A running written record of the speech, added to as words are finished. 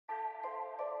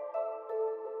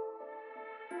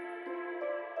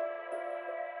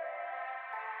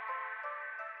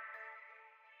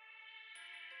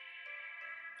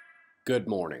Good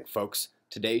morning, folks.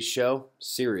 Today's show,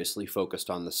 seriously focused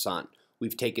on the sun.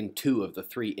 We've taken 2 of the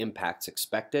 3 impacts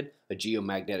expected. A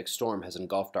geomagnetic storm has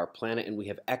engulfed our planet, and we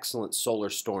have excellent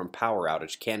solar storm power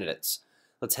outage candidates.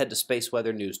 Let's head to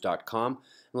spaceweathernews.com, and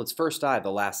let's first eye the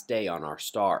last day on our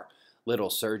star. Little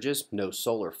surges, no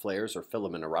solar flares or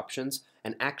filament eruptions,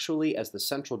 and actually, as the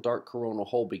central dark coronal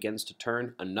hole begins to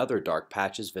turn, another dark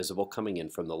patch is visible coming in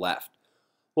from the left.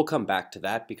 We'll come back to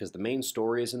that because the main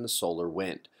story is in the solar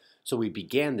wind. So we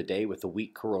began the day with a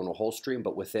weak coronal hole stream,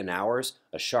 but within hours,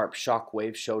 a sharp shock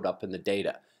wave showed up in the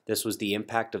data. This was the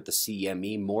impact of the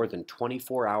CME more than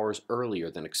 24 hours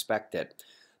earlier than expected.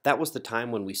 That was the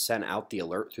time when we sent out the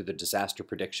alert through the disaster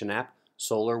prediction app.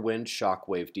 Solar wind shock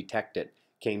wave detected.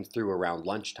 Came through around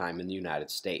lunchtime in the United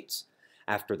States.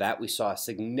 After that, we saw a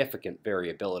significant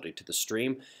variability to the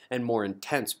stream and more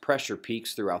intense pressure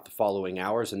peaks throughout the following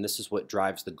hours, and this is what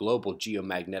drives the global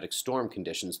geomagnetic storm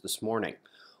conditions this morning.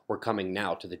 We're coming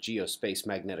now to the Geospace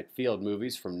Magnetic Field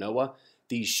movies from NOAA.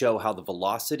 These show how the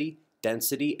velocity,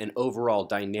 density, and overall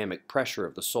dynamic pressure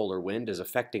of the solar wind is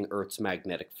affecting Earth's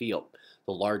magnetic field.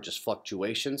 The largest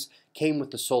fluctuations came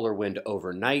with the solar wind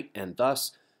overnight, and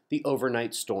thus the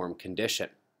overnight storm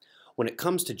condition. When it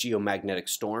comes to geomagnetic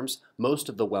storms, most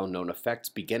of the well-known effects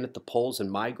begin at the poles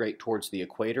and migrate towards the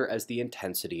equator as the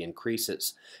intensity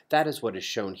increases. That is what is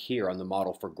shown here on the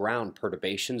model for ground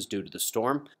perturbations due to the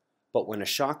storm. But when a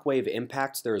shock wave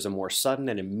impacts, there is a more sudden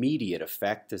and immediate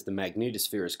effect as the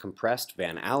magnetosphere is compressed,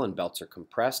 Van Allen belts are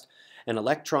compressed, and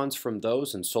electrons from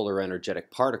those and solar energetic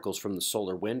particles from the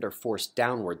solar wind are forced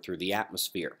downward through the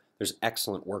atmosphere. There's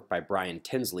excellent work by Brian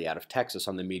Tinsley out of Texas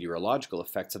on the meteorological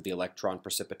effects of the electron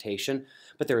precipitation,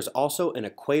 but there is also an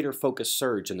equator-focused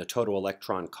surge in the total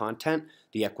electron content,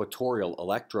 the equatorial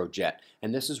electrojet,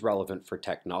 and this is relevant for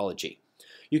technology.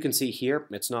 You can see here,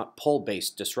 it's not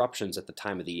pole-based disruptions at the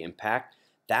time of the impact.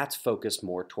 That's focused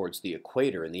more towards the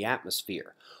equator in the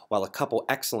atmosphere. While a couple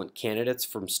excellent candidates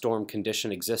from storm condition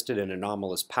existed in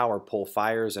anomalous power pole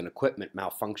fires and equipment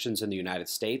malfunctions in the United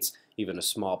States, even a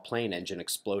small plane engine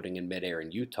exploding in midair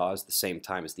in Utah is the same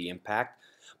time as the impact.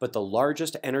 But the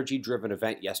largest energy-driven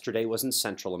event yesterday was in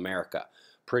Central America.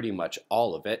 Pretty much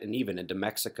all of it, and even into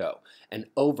Mexico. An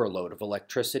overload of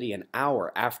electricity an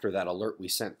hour after that alert we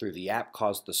sent through the app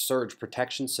caused the surge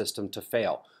protection system to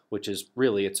fail, which is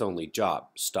really its only job,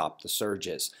 stop the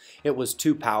surges. It was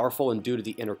too powerful, and due to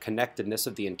the interconnectedness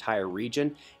of the entire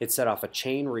region, it set off a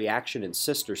chain reaction in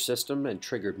sister system and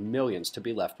triggered millions to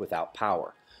be left without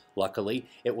power. Luckily,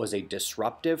 it was a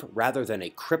disruptive rather than a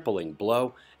crippling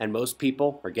blow, and most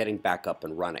people are getting back up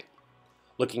and running.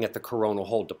 Looking at the coronal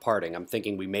hole departing, I'm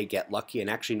thinking we may get lucky and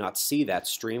actually not see that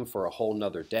stream for a whole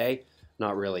nother day.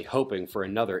 Not really hoping for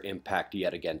another impact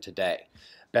yet again today.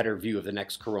 Better view of the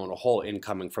next coronal hole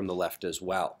incoming from the left as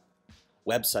well.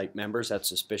 Website members at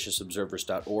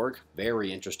suspiciousobservers.org.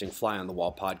 Very interesting Fly on the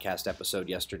Wall podcast episode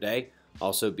yesterday.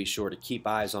 Also be sure to keep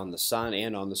eyes on the sun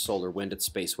and on the solar wind at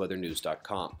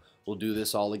spaceweathernews.com. We'll do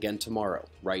this all again tomorrow,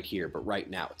 right here, but right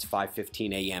now it's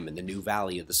 5:15 a.m. in the new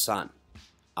Valley of the Sun.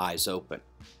 Eyes open,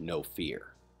 no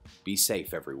fear. Be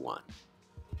safe, everyone.